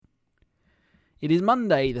It is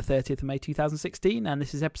Monday, the 30th of May 2016, and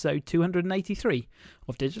this is episode 283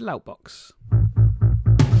 of Digital Outbox.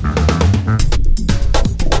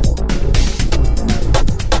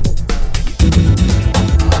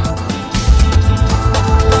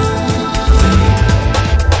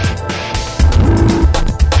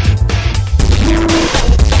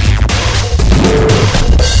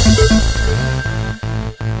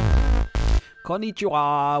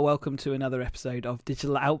 Konnichiwa, welcome to another episode of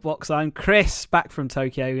Digital Outbox. I'm Chris, back from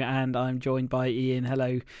Tokyo, and I'm joined by Ian.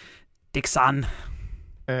 Hello, Dick-san.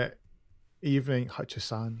 Evening,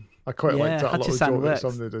 Hachi-san. I quite liked that little joke that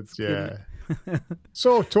somebody did. Yeah.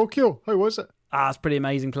 So, Tokyo, how was it? It's a pretty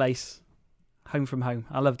amazing place. Home from home.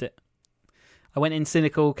 I loved it. I went in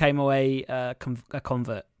cynical, came away a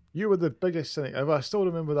convert. You were the biggest cynic ever. I still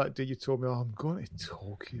remember that day you told me, I'm going to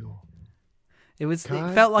Tokyo.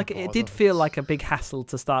 It did feel like a big hassle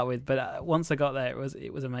to start with, but once I got there,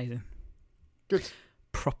 it was amazing. Good.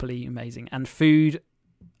 Properly amazing. And food,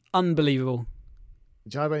 unbelievable.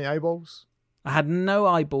 Did you have any eyeballs? I had no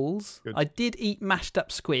eyeballs. Good. I did eat mashed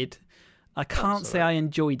up squid. I can't say I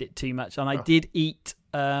enjoyed it too much. And I did eat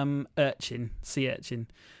sea urchin.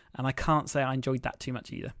 And I can't say I enjoyed that too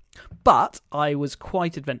much either. But I was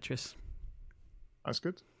quite adventurous. That's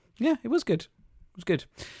good. Yeah, it was good. It was good.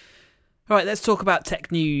 All right, let's talk about tech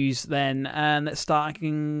news then. And let's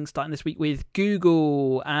starting this week with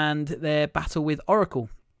Google and their battle with Oracle.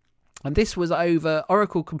 And this was over,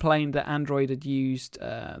 Oracle complained that Android had used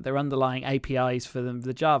their underlying APIs for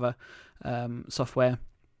the Java software.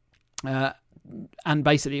 And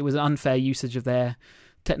basically it was an unfair usage of their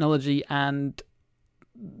technology. And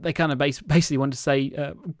they kind of basically wanted to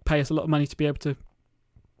say, pay us a lot of money to be able to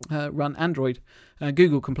run Android.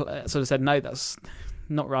 Google sort of said, no, that's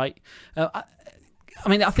not right. I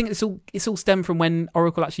think it's all stemmed from when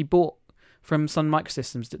Oracle actually bought from Sun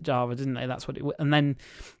Microsystems Java, didn't they? That's what it. And then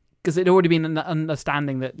because it'd already been an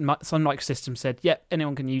understanding that Sun Microsystems said, "Yep,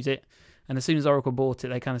 anyone can use it." And as soon as Oracle bought it,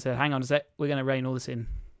 they kind of said, "Hang on a sec, we're going to rein all this in."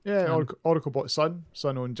 Yeah, Oracle bought Sun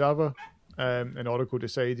owned Java, and Oracle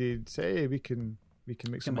decided, "Hey, we can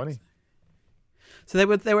make some money." So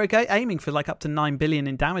they were aiming for like up to $9 billion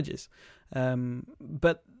in damages,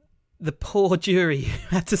 but the poor jury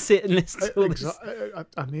had to sit and listen to all this.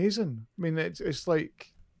 Amazing. I mean, it's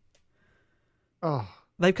like,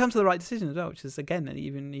 they've come to the right decision as well, which is again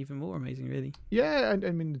even more amazing, really. Yeah, and I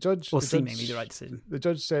mean the judge, seemingly the right decision. The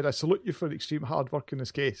judge said, "I salute you for the extreme hard work in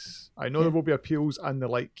this case. I know there will be appeals and the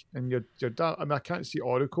like, and your dad. I mean, I can't see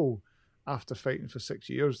Oracle after fighting for 6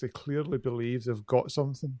 years. They clearly believe they've got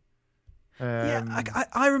something."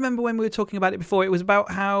 I remember when we were talking about it before. It was about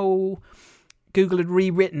how Google had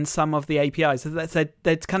rewritten some of the APIs. So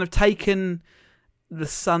they'd kind of taken the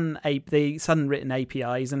Sun written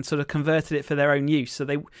APIs and sort of converted it for their own use. So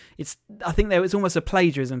I think there was almost a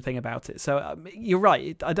plagiarism thing about it. So you're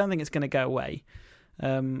right. I don't think it's going to go away.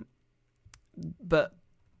 But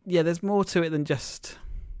yeah, there's more to it than just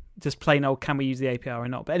plain old can we use the API or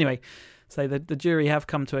not. But anyway, so the jury have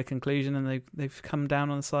come to a conclusion and they've come down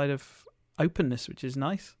on the side of openness, which is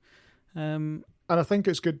nice. And I think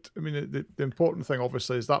it's good. I mean, the important thing,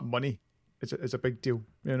 obviously, is that money is a big deal,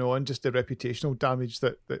 and just the reputational damage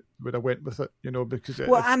that would have went with it, because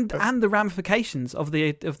and the ramifications of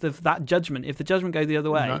that judgment. If the judgment goes the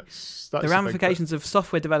other way, that's the ramifications of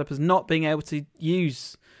software developers not being able to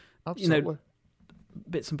use,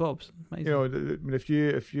 bits and bobs. Amazing. I mean, if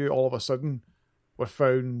you all of a sudden were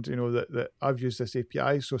found, that I've used this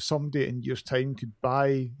API, so somebody in years' time could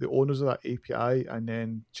buy the owners of that API and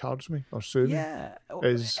then charge me or sue me. Yeah,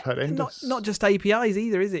 is horrendous. Not just APIs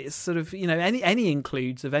either, is it? It's sort of any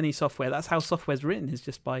includes of any software. That's how software's written, is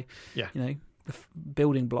just by the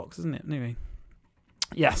building blocks, isn't it? Anyway.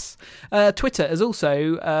 Yes. Twitter has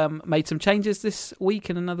also made some changes this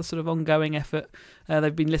week in another sort of ongoing effort.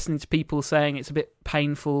 They've been listening to people saying it's a bit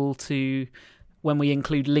painful when we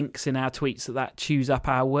include links in our tweets that chews up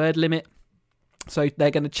our word limit. So they're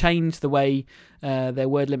going to change the way their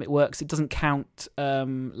word limit works. It doesn't count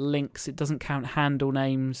links. It doesn't count handle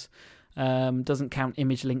names. Doesn't count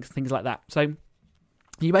image links, things like that. So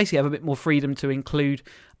you basically have a bit more freedom to include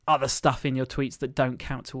other stuff in your tweets that don't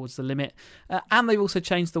count towards the limit. And they've also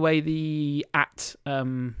changed the way the at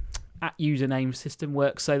username system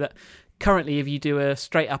works, so that currently if you do a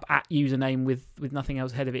straight up at username with nothing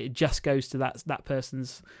else ahead of it, it just goes to that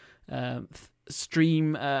person's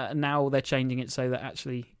stream. Now they're changing it so that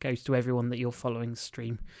actually goes to everyone that you're following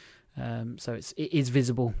stream. So it is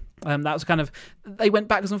visible. That was kind of, they went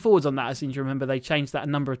backwards and forwards on that. I seem to remember they changed that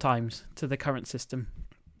a number of times to the current system.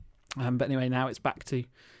 But anyway, now it's back to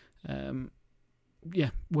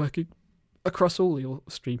working across all your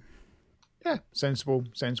stream. Yeah, sensible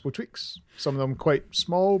tweaks. Some of them quite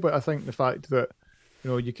small, but I think the fact that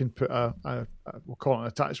you can put a we'll call it an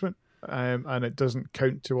attachment, and it doesn't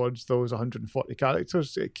count towards those 140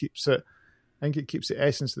 characters. I think it keeps the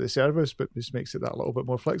essence of the service, but just makes it that little bit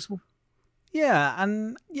more flexible. Yeah,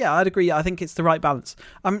 and I'd agree. I think it's the right balance.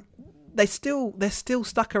 They're still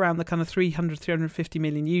stuck around the kind of 350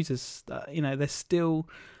 million users. They still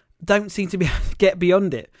don't seem to be able to get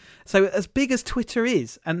beyond it. So as big as Twitter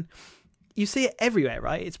is, and you see it everywhere,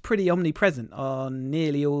 right? It's pretty omnipresent on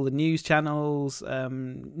nearly all the news channels.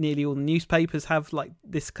 Nearly all the newspapers have like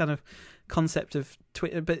this kind of concept of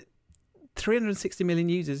Twitter, but 360 million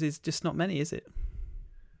users is just not many, is it?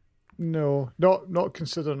 No, not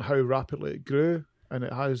considering how rapidly it grew, and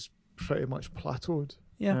it has pretty much plateaued.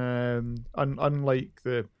 Yeah. Unlike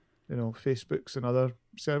the Facebooks and other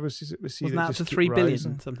services that we see, wasn't that up to 3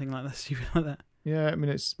 billion, something like that, stupid like that. Yeah, I mean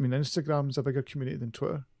Instagram's a bigger community than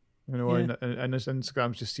Twitter. And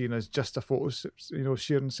Instagram's just seen as just a photo,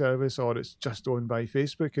 sharing service, or it's just owned by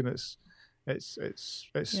Facebook, and it's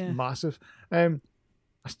massive.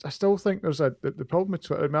 I still think there's the problem with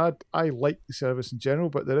Twitter. I mean, I like the service in general,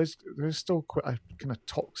 but there is still quite a kind of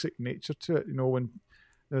toxic nature to it. When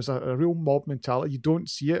there's a real mob mentality, you don't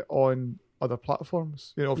see it on other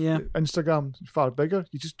platforms. Instagram far bigger,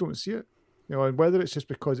 you just don't see it. And whether it's just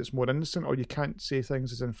because it's more innocent, or you can't say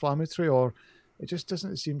things as inflammatory, or it just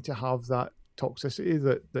doesn't seem to have that toxicity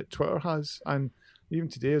that Twitter has. And even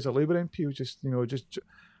today, as a Labour MP,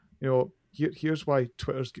 here's why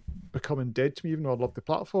Twitter's becoming dead to me, even though I love the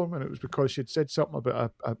platform. And it was because she'd said something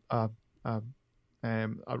about a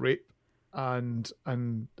rape, and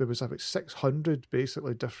there was about 600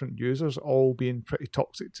 basically different users all being pretty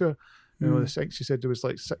toxic to her. The thing she said, there was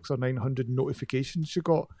like 600 or 900 notifications she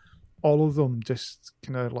got, all of them just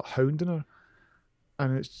kind of like hounding her.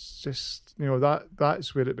 And it's just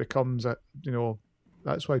that's where it becomes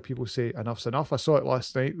that's why people say enough's enough. I saw it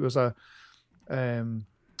last night. There was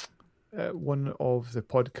one of the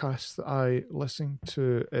podcasts that I listen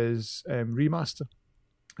to is Remaster,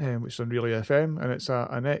 which is on Relay FM, and it's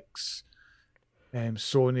an ex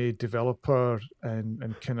Sony developer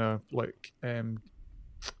and kind of like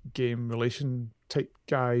game relation type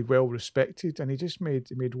guy, well respected, and he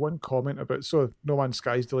made one comment about No Man's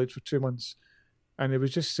Sky's delayed for 2 months, and he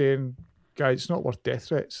was just saying, guys, it's not worth death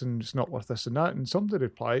threats and it's not worth this and that, and somebody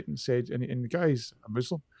replied and said, and the guy's a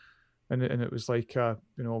Muslim. And it was like, blah,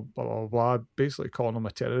 blah, blah, basically calling him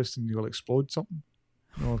a terrorist and you'll explode something.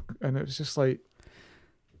 And it was just like,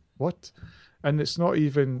 what? And it's not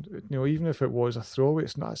even, even if it was a throwaway,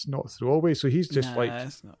 it's not a throwaway. So he's just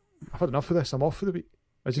I've had enough of this. I'm off for the week.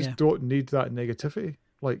 I just don't need that negativity,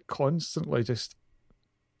 like constantly just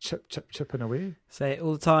chipping away. Say it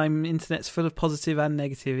all the time. Internet's full of positive and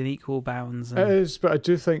negative in equal bounds. It is, but I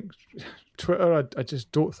do think Twitter, I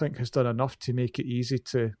just don't think has done enough to make it easy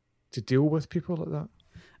to deal with people like that.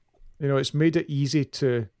 It's made it easy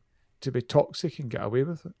to be toxic and get away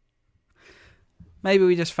with it. Maybe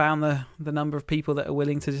we just found the number of people that are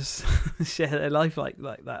willing to just share their life like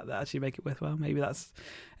that actually make it worthwhile. Maybe that's...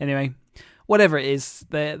 Anyway, whatever it is,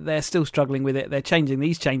 they're still struggling with it. They're changing.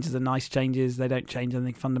 These changes are nice changes. They don't change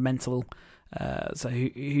anything fundamental. So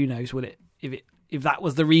who knows? If that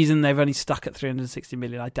was the reason they've only stuck at 360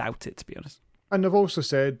 million, I doubt it, to be honest. And they've also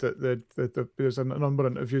said that there's a number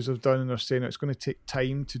of interviews I've done, and they're saying it's going to take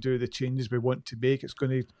time to do the changes we want to make. It's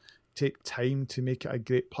going to take time to make it a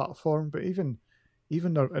great platform. But even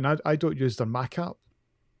I don't use their Mac app,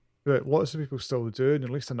 but lots of people still do, and at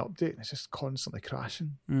least an update, and it's just constantly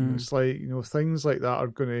crashing. And it's like, things like that are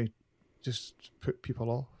going to just put people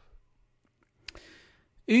off.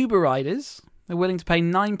 Uber riders are willing to pay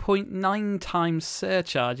 9.9 times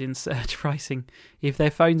surcharge in surge pricing if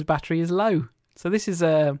their phone's battery is low. So this is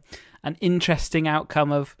an interesting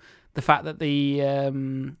outcome of the fact that the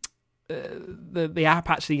app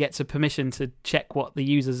actually gets a permission to check what the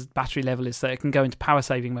user's battery level is, so it can go into power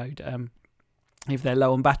saving mode if they're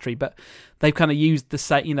low on battery. But they've kind of used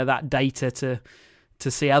that data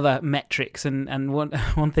to see other metrics, and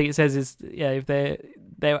one thing it says is if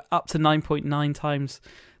they're up to 9.9 times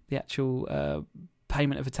the actual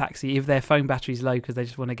payment of a taxi if their phone battery is low because they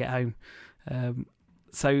just want to get home.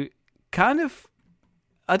 So kind of,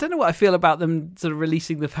 I don't know what I feel about them sort of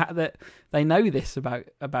releasing the fact that they know this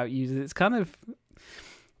about users. It's kind of,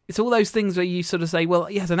 it's all those things where you sort of say, well,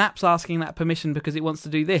 yes, an app's asking that permission because it wants to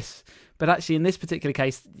do this. But actually in this particular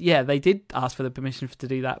case, they did ask for the permission to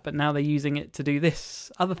do that, but now they're using it to do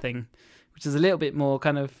this other thing, which is a little bit more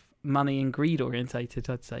kind of money and greed orientated,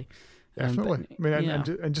 I'd say. Definitely.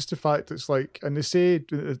 And just the fact it's like, and they've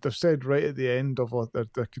said right at the end of their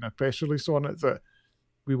kind of press release on it that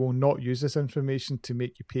we will not use this information to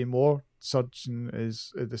make you pay more.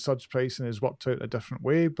 The surge pricing is worked out a different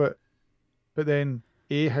way, but then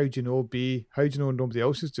A, how do you know? B, how do you know nobody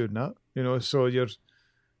else is doing that? So it's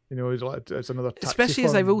another taxi especially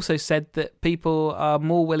as they've also said that people are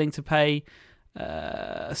more willing to pay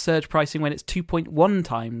surge pricing when it's 2.1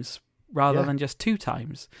 times rather than just 2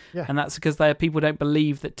 times. Yeah. And that's because people don't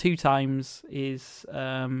believe that 2 times is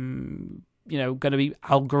going to be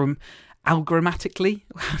algorithmically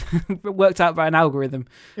worked out by an algorithm.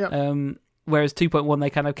 Yeah. Whereas 2.1 they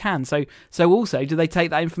kind of can. So also, do they take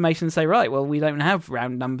that information and say, right, well, we don't have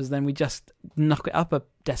round numbers, then we just knock it up a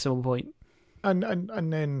decimal point? And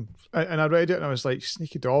then I read it and I was like,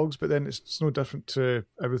 sneaky dogs, but then it's no different to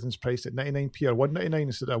everything's priced at 99p or 1.99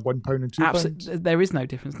 instead of £1 and £2. Absolutely, there is no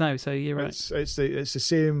difference. No, so you're right. It's the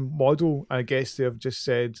same model. I guess they have just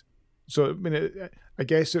said. So I mean, I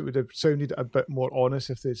guess it would have sounded a bit more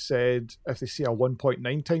honest if they see a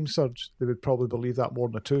 1.9 times surge, they would probably believe that more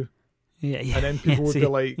than a 2. Yeah. And then people would be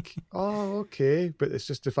like, oh, okay, but it's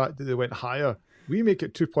just the fact that they went higher. We make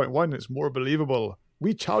it 2.1, it's more believable.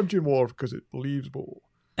 We charge you more because it's believable.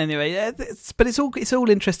 Anyway, but it's all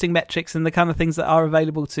interesting metrics and the kind of things that are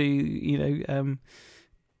available to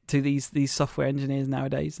to these software engineers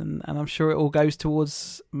nowadays, and I'm sure it all goes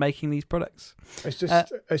towards making these products. It's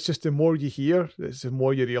just the more you hear, it's the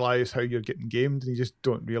more you realise how you're getting gamed, and you just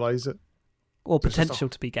don't realise it. Or potential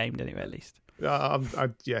to be gamed anyway, at least.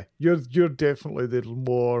 Yeah, you're definitely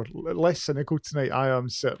less cynical tonight. I am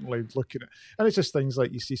certainly looking at, and it's just things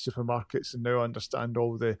like you see supermarkets and now understand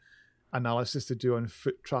all the analysis to do on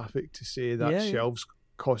foot traffic to say that shelves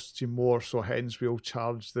cost you more, so hence we'll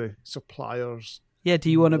charge the suppliers. Yeah,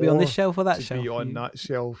 do you want to be on this shelf or that shelf? Be on that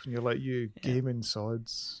shelf, and you're like, you gaming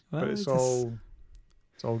sods. Well, but it's all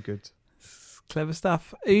good. Clever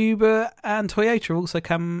stuff. Uber and Toyota have also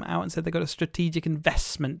come out and said they've got a strategic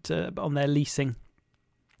investment on their leasing.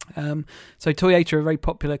 So Toyota are very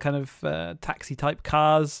popular kind of taxi type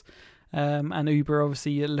cars, and Uber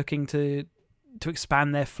obviously are looking to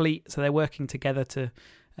expand their fleet. So they're working together to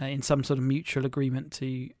in some sort of mutual agreement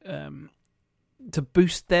to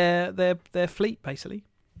boost their fleet, basically.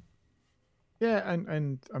 Yeah,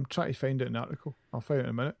 and I'm trying to find it in an article. I'll find it in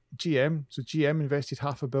a minute. GM invested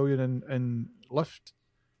 $500 million in Lyft.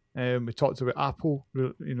 We talked about Apple,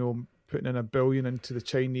 putting in $1 billion into the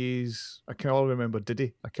Chinese. I can all remember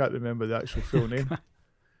Didi. I can't remember the actual full name.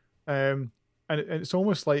 And it's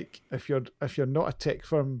almost like if you're not a tech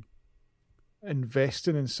firm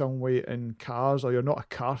investing in some way in cars, or you're not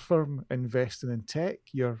a car firm investing in tech,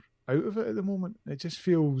 you're out of it at the moment. It just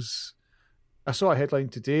feels. I saw a headline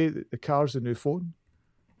today that the car's the new phone,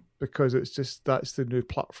 because it's just that's the new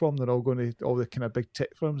platform that all the kind of big tech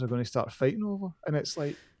firms are going to start fighting over, and it's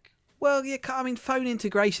like, well, yeah, I mean, phone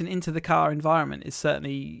integration into the car environment is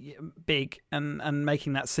certainly big, and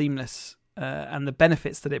making that seamless, and the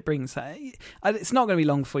benefits that it brings. It's not going to be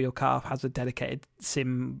long before your car has a dedicated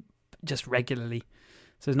SIM just regularly,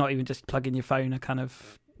 so it's not even just plugging your phone. I kind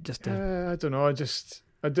of just I don't know. I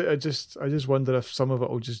just wonder if some of it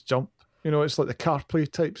will just jump. It's like the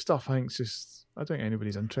CarPlay type stuff. I don't think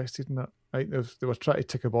anybody's interested in that. I think they were trying to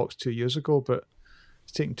tick a box 2 years ago, but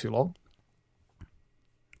it's taking too long.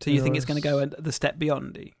 So you think it's going to go the step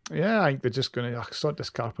beyond? Do you? Yeah, I think they're just going to start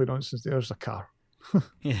this CarPlay nonsense. There's a car.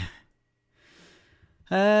 Yeah.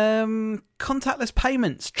 Contactless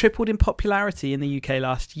payments tripled in popularity in the UK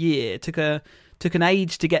last year. It took an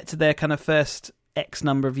age to get to their kind of first X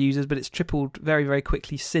number of users, but it's tripled very, very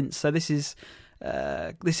quickly since. So this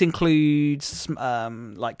includes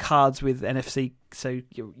like cards with NFC, so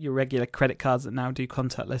your regular credit cards that now do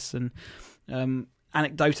contactless. And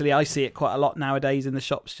anecdotally, I see it quite a lot nowadays in the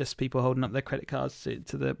shops, just people holding up their credit cards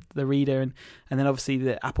to the reader, and then obviously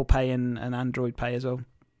the Apple Pay and Android Pay as well,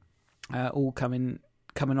 all coming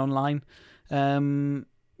online.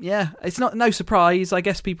 Yeah, it's no surprise. I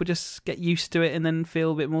guess people just get used to it and then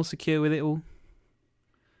feel a bit more secure with it all.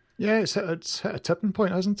 Yeah, it's hit a tipping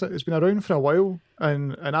point, hasn't it? It's been around for a while,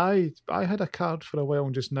 and I had a card for a while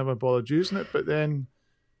and just never bothered using it. But then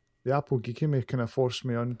the Apple geek in me kind of forced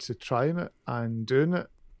me on to trying it and doing it.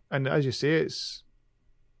 And as you say, it's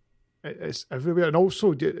everywhere. And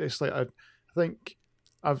also, it's like I think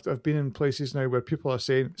I've been in places now where people are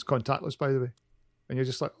saying it's contactless, by the way, and you're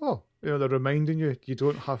just like, oh, they're reminding you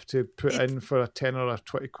don't have to put in for a 10 or a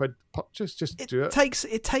 20 quid purchase. Just do it.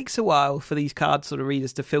 It takes a while for these card sort of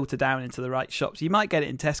readers to filter down into the right shops. You might get it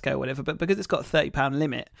in Tesco or whatever, but because it's got a £30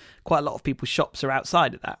 limit, quite a lot of people's shops are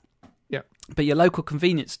outside of that. Yeah. But your local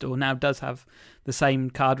convenience store now does have the same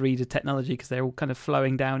card reader technology because they're all kind of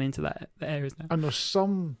flowing down into that areas now. And there's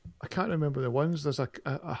some, I can't remember the ones. There's a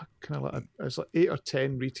kind of like it's like 8 or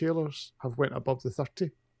 10 retailers have went above the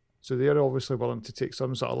 30, so they're obviously willing to take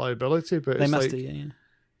some sort of liability. But They it's must like, do, yeah.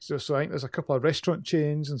 So I think there's a couple of restaurant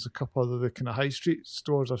chains and there's a couple of the kind of high street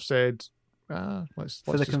stores have said, let's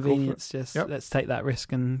for the just convenience, go for it. just let's take that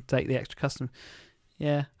risk and take the extra customer.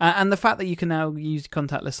 Yeah, and the fact that you can now use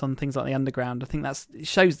contactless on things like the underground, I think it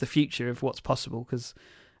shows the future of what's possible because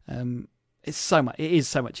it is so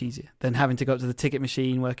much easier than having to go up to the ticket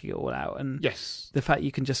machine, working it all out. And yes, the fact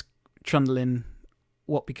you can just trundle in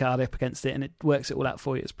Wattpay card up against it and it works it all out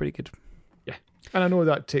for you, it's pretty good. Yeah, and I know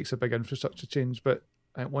that takes a big infrastructure change, but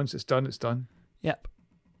once it's done, it's done. Yep.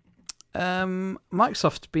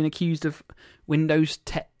 Microsoft's been accused of Windows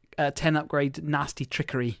 10 upgrade nasty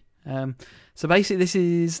trickery. So basically this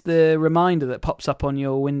is the reminder that pops up on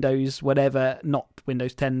your Windows whatever, not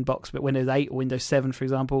Windows 10 box, but Windows 8 or Windows 7, for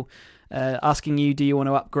example, asking you, do you want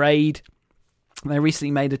to upgrade? They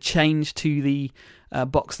recently made a change to the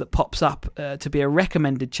box that pops up to be a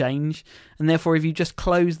recommended change, and therefore if you just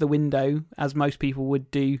close the window, as most people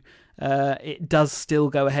would do, it does still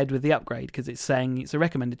go ahead with the upgrade because it's saying it's a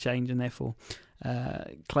recommended change, and therefore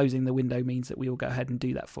closing the window means that we will go ahead and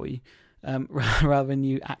do that for you. Rather than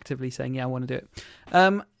you actively saying, yeah, I want to do it.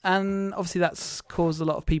 And obviously that's caused a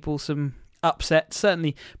lot of people some upset.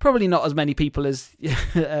 Certainly, probably not as many people as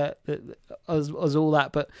all that,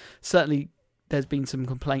 but certainly there's been some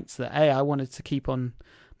complaints that, hey, I wanted to keep on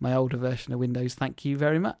my older version of Windows. Thank you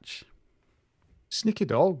very much. Sneaky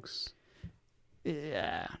dogs.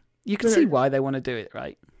 Yeah. You can see why they want to do it,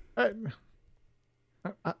 right? I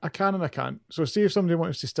can and I can't. So see if somebody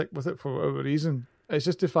wants to stick with it for whatever reason. It's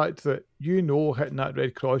just the fact that hitting that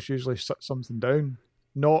red cross usually shuts something down.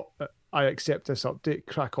 Not, I accept this update,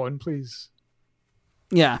 crack on, please.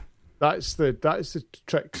 Yeah. That's the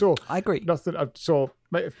trick. So I agree. So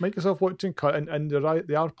if Microsoft want to cut, and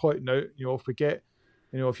they are pointing out, if we get,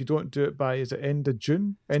 if you don't do it by, is it end of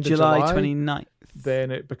June? July 29th. Then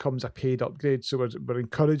it becomes a paid upgrade. So we're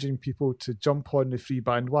encouraging people to jump on the free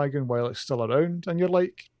bandwagon while it's still around. And you're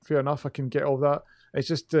like, fair enough, I can get all that. It's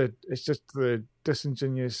just the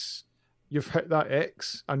disingenuous. You've hit that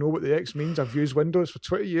X. I know what the X means. I've used Windows for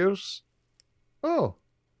 20 years. Oh,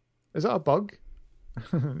 is that a bug?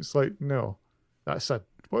 It's like, no, what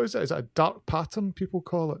is it? Is that a dark pattern? People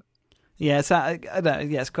call it. Yeah, I don't know.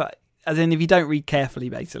 Yeah, it's quite. As in, if you don't read carefully,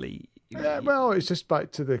 basically. Yeah, well, it's just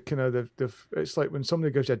back to the kind of it's like when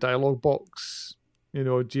somebody gives you a dialogue box.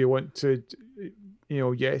 Do you want to,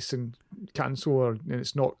 yes and cancel, and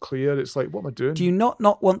it's not clear. It's like, what am I doing? Do you not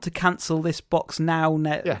want to cancel this box now?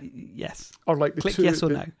 Yeah. Yes. Or like click yes or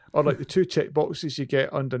no. Or like the 2 check boxes you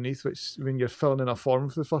get underneath, which when you're filling in a form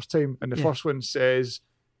for the first time, and the first one says,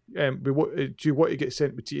 do you want to get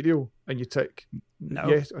sent material? And you tick no.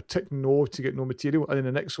 Yes, or tick no to get no material. And then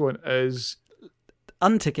the next one is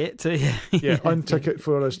untick it to untick it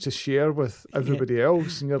for us to share with everybody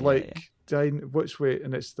else. And you're like, which way?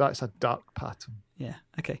 And that's a dark pattern. Yeah.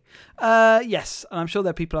 Okay. Yes, and I'm sure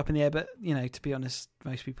there are people up in the air, but to be honest,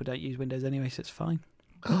 most people don't use Windows anyway, so it's fine.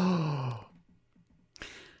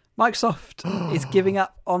 Microsoft is giving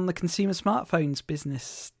up on the consumer smartphones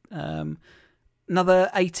business. Another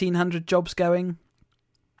 1,800 jobs going.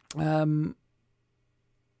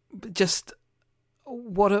 Just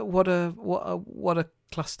what a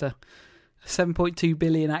cluster. 7.2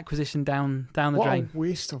 billion acquisition down the drain. What a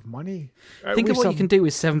waste of money. Think of what you can do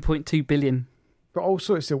with 7.2 billion. But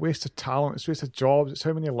also it's a waste of talent, it's a waste of jobs, it's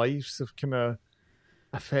how many lives have kind of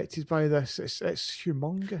affected by this. It's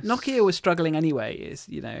humongous. Nokia was struggling anyway,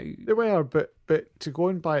 They were, but to go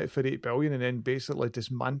and buy it for 8 billion and then basically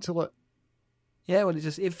dismantle it. Yeah, well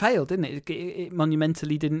it failed, didn't it? It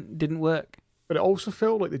monumentally didn't work. But it also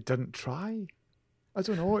felt like they didn't try. I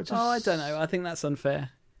don't know. I don't know. I think that's unfair.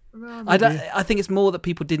 No, I think it's more that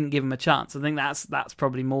people didn't give them a chance. I think that's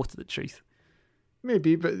probably more to the truth.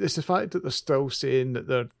 Maybe, but it's the fact that they're still saying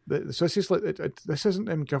that so this is like this isn't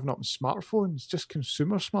them giving up smartphones, just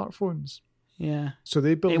consumer smartphones. Yeah. So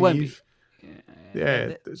they believe. It won't be.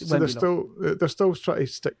 Yeah. So they're still trying to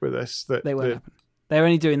stick with this. That they won't happen. They're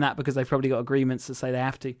only doing that because they've probably got agreements that say they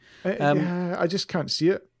have to. Yeah, I just can't see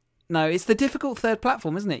it. No, it's the difficult third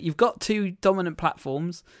platform, isn't it? You've got 2 dominant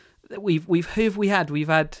platforms. We've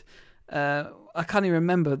had. I can't even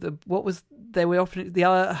remember what was they were operating the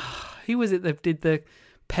other. Who was it that did the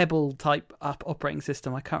Pebble type operating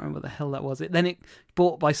system? I can't remember what the hell that was. Then it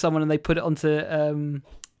bought by someone and they put it onto.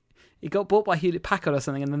 It got bought by Hewlett Packard or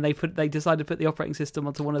something, and then they decided to put the operating system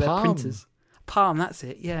onto one of their printers. Palm, that's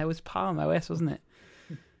it. Yeah, it was Palm OS, wasn't it?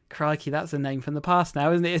 Crikey, that's a name from the past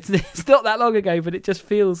now, isn't it? It's not that long ago, but it just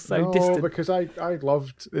feels so distant. No, because I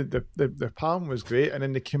loved the Palm was great, and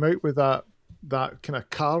then they came out with that kind of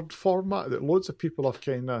card format that loads of people have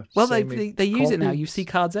kind of. Well, they use it now. You see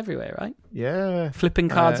cards everywhere, right? Yeah, flipping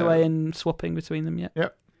cards away and swapping between them. Yeah.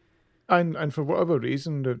 Yep. And for whatever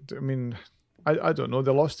reason, I mean, I don't know.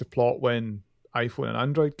 They lost the plot when iPhone and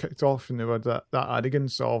Android kicked off, and they were that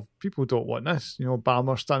arrogance of people don't want this.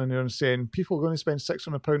 Ballmer standing there and saying people are going to spend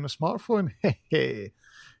 £600 on a smartphone. Hey,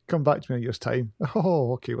 come back to me in a year's time.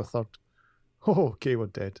 Oh, okay, we're third. Oh, okay, we're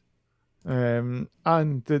dead. And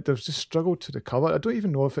they've just struggled to recover. I don't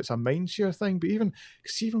even know if it's a mindshare thing, but even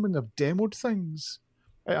when they've demoed things,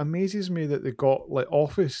 it amazes me that they got like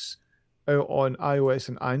Office out on iOS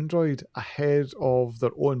and Android ahead of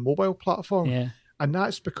their own mobile platform. Yeah. And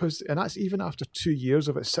that's even after 2 years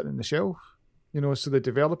of it sitting on the shelf. So the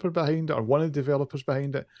developer behind it, or one of the developers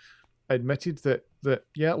behind it, admitted that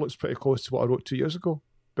it looks pretty close to what I wrote 2 years ago.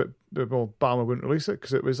 But Ballmer wouldn't release it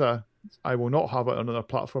because it was I will not have it on another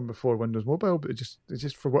platform before Windows Mobile. But it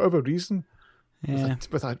just for whatever reason,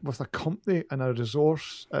 with a company and a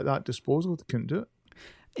resource at that disposal, they couldn't do it.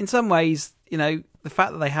 In some ways, the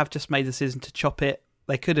fact that they have just made the decision to chop it,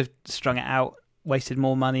 they could have strung it out, wasted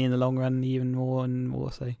more money in the long run, even more and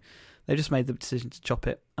more. So they've just made the decision to chop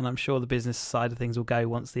it, and I'm sure the business side of things will go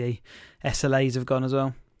once the SLAs have gone as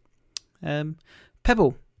well.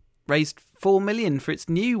 Pebble raised $4 million for its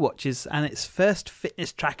new watches and its first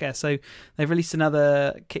fitness tracker. So they've released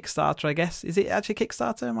another Kickstarter, I guess. Is it actually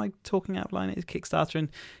Kickstarter? Am I talking out of line? It is Kickstarter,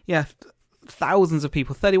 and thousands of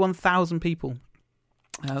people, 31,000 people.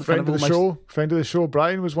 Friend of the show,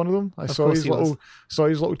 Brian was one of them. I saw his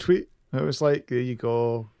little tweet. It was like, there you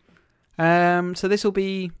go. So this will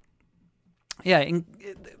be,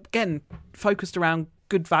 again, focused around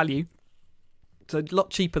good value. So a lot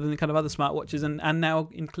cheaper than the kind of other smartwatches, and now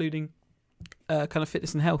including kind of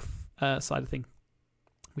fitness and health side of thing,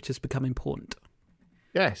 which has become important.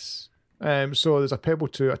 Yes. So there's a Pebble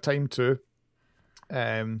 2, a Time 2,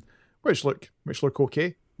 which look okay.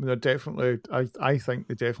 I mean, they're definitely, I think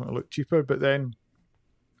they definitely look cheaper. But then,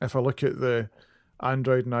 if I look at the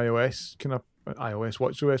Android and iOS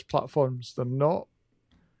WatchOS platforms, they're not.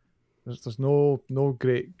 There's no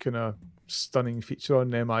great kind of stunning feature on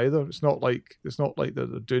them either. It's not like they're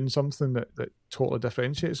doing something that totally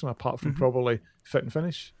differentiates them apart from probably fit and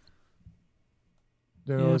finish.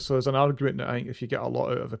 So there's an argument that I think if you get a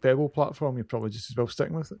lot out of a Pebble platform, you're probably just as well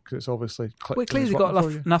sticking with it because it's obviously clearly got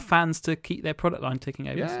enough fans to keep their product line ticking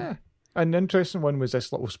over. Yeah, and the interesting one was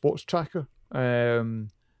this little sports tracker, and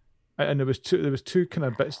there was two kind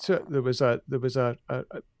of bits to it. There was a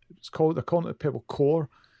it's called, they're calling it a Pebble Core,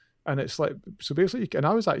 and it's like, so basically, and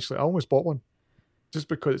I almost bought one just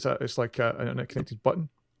because it's like a connected button.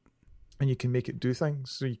 And you can make it do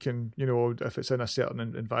things. So you can, if it's in a certain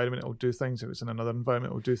environment, it'll do things. If it's in another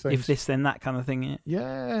environment, it'll do things. If this, then that kind of thing.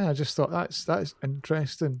 Yeah, I just thought that's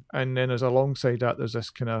interesting. And then as alongside that, there's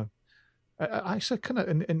this kind of,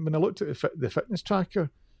 and when I looked at the fitness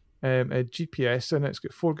tracker, a GPS in it, it's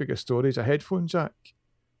got 4 gig of storage, a headphone jack,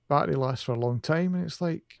 battery lasts for a long time, and it's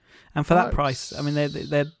like. And for that price, I mean,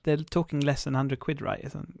 they're talking less than £100, right?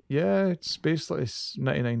 Isn't it? Yeah, it's basically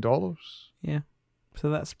 $99. Yeah. So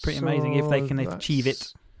that's pretty amazing if they can achieve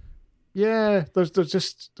it. Yeah, there's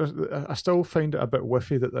I still find it a bit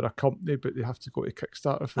whiffy that they're a company, but they have to go to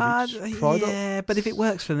Kickstarter for each product. Yeah, but if it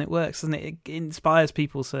works for them, it works, doesn't it? It inspires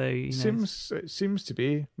people. So it seems to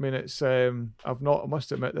be. I mean, it's I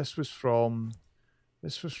must admit, this was from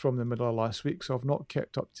the middle of last week, so I've not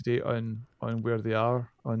kept up to date on where they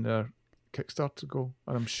are on their Kickstarter goal,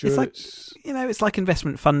 and I'm sure it's like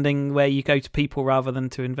investment funding where you go to people rather than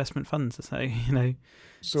to investment funds. So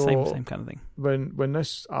same kind of thing. When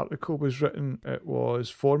this article was written, it was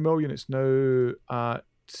 4 million. It's now at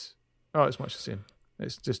it's much the same.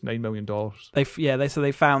 It's just $9 million. They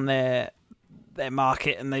found their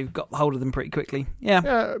market and they've got hold of them pretty quickly.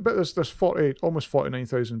 Yeah, but there's almost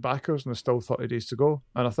 49,000 backers, and there's still 30 days to go.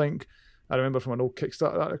 And I remember from an old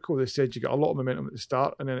Kickstarter article, they said you get a lot of momentum at the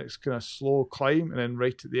start, and then it's kind of slow climb, and then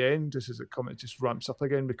right at the end, just as it comes, it just ramps up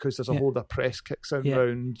again because there's a whole of press kicks in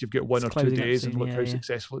round. You've got 1 or 2 days, and look how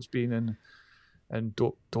successful it's been, and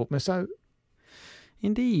don't miss out.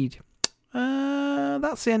 Indeed.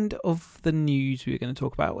 That's the end of the news we were going to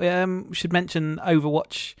talk about. We should mention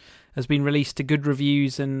Overwatch has been released to good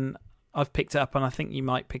reviews, and I've picked it up, and I think you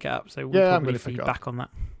might pick it up. So we'll probably feedback on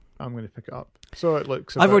that. I'm going to pick it up. So it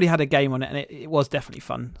looks. I've already had a game on it, and it was definitely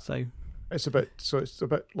fun. So It's a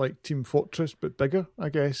bit like Team Fortress, but bigger, I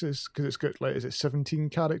guess, is because it's got like, is it 17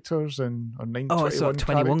 characters and or 9? Oh, it's got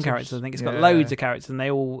 21 characters. I think it's got loads of characters, and they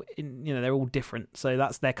all, they're all different. So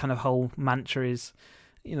that's their kind of whole mantra is,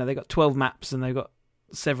 they've got 12 maps and they've got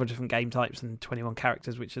several different game types and 21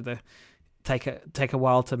 characters, which are take a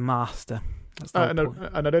while to master. And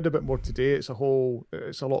I read a bit more today. It's a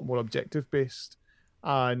lot more objective based.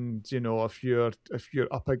 And if you're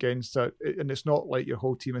up against it, and it's not like your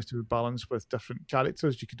whole team has to be balanced with different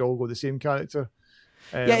characters. You could all go the same character.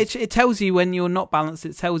 It tells you when you're not balanced.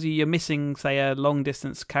 It tells you you're missing, say, a long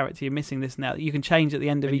distance character. You're missing this now. You can change at the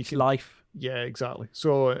end of each life. Yeah, exactly.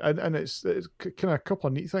 So and it's kind of a couple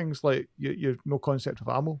of neat things like you've no concept of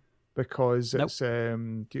ammo because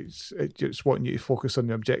it's wanting you to focus on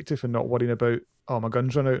the objective and not worrying about, my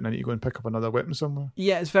gun's run out and I need to go and pick up another weapon somewhere.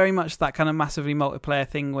 Yeah, it's very much that kind of massively multiplayer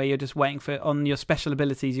thing where you're just waiting on your special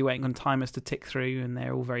abilities, you're waiting on timers to tick through and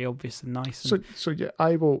they're all very obvious and nice. So yeah,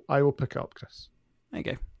 I will pick it up, Chris. There you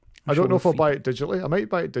go. I don't know if I'll buy it digitally. I might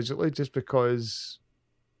buy it digitally just because...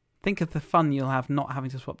 Think of the fun you'll have not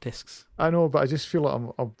having to swap discs. I know, but I just feel like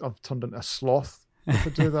I've turned into a sloth if I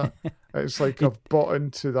do that. It's like I've bought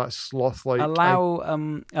into that sloth. Like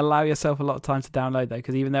allow yourself a lot of time to download though,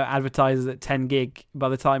 because even though it advertises at 10 gig, by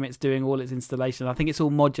the time it's doing all its installation, I think it's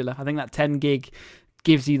all modular. I think that 10 gig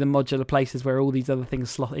gives you the modular places where all these other things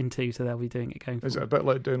slot into, so they'll be doing it going forward. Is it a bit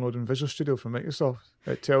like downloading Visual Studio from Microsoft?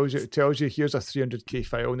 It tells you here's a 300k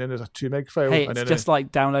file and then there's a 2 meg file. Hey, it's just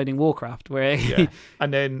like downloading Warcraft, where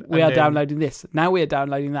and then we are downloading this. Now we are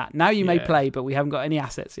downloading that. Now you may play, but we haven't got any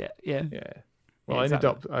assets yet. Yeah. Well, I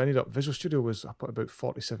ended up. Visual Studio was up at about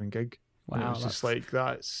 47 gig. Wow, it's just like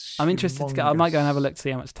that's. I'm interested to go. I might go and have a look to see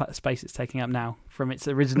how much space it's taking up now from its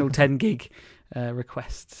original 10 gig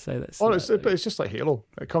request. So that's. But it's just like Halo.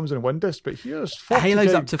 It comes in one disc, but here's 40 Halo's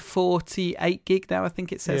gig. Up to 48 gig now. I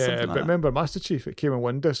think it says. Yeah, something like but remember Master Chief? It came in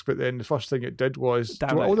one disc, but then the first thing it did was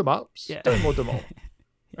download all the maps, download them all.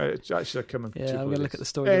 It's actually coming. Yeah, I'm gonna look at the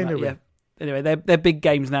story. Anyway, they're big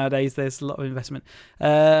games nowadays. There's a lot of investment.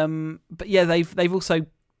 But yeah, they've also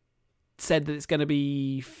said that it's going to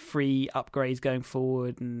be free upgrades going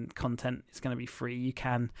forward and content is going to be free. You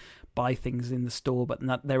can buy things in the store, but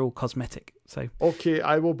they're all cosmetic. So okay,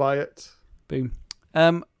 I will buy it. Boom.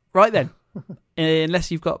 Right then,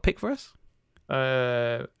 unless you've got a pick for us.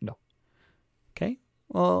 No. Okay.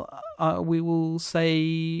 Well, we will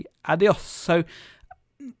say adios. So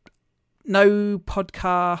no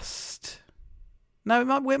podcast. No,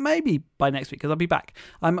 maybe by next week because I'll be back.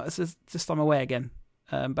 I'm away again.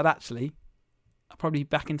 But actually, I'll probably be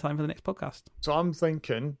back in time for the next podcast. So I'm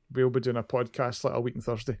thinking we'll be doing a podcast like a week on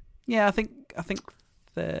Thursday. Yeah, I think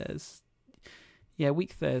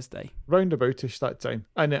week Thursday. Roundaboutish that time.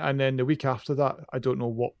 And then the week after that, I don't know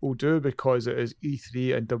what we'll do because it is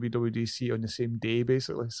E3 and WWDC on the same day,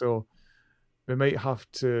 basically. So we might have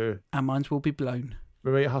to... Our minds will be blown.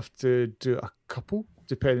 We might have to do a couple,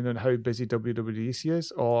 depending on how busy WWDC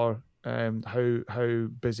is or how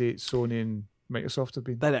busy Sony and Microsoft have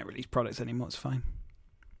been. They don't release products anymore. It's fine.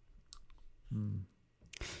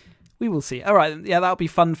 We will see. All right. Yeah, that'll be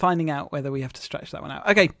fun finding out whether we have to stretch that one out.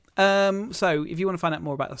 Okay. So if you want to find out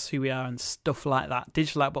more about us, who we are and stuff like that,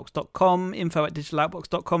 digitaloutbox.com,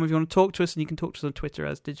 info@digitaloutbox.com if you want to talk to us, and you can talk to us on Twitter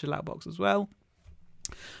as digitaloutbox as well.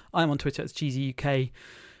 I'm on Twitter as CheesyUK.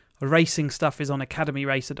 Racing stuff is on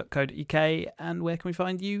academyracer.co.uk. And where can we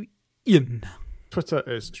find you, Ian? Twitter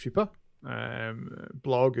is Sweeper.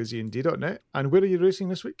 Blog is END.net. And where are you racing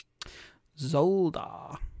this week?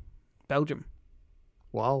 Zolder, Belgium.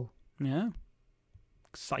 Wow. Yeah.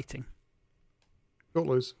 Exciting. Don't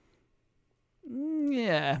lose.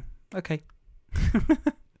 Yeah. Okay.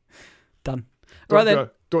 Done.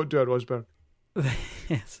 Don't do a Rosberg.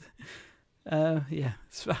 Yes. Yeah.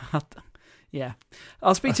 Yeah.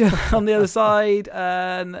 I'll speak to you on the other side.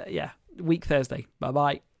 And week Thursday.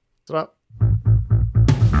 Bye-bye. Ta-ra.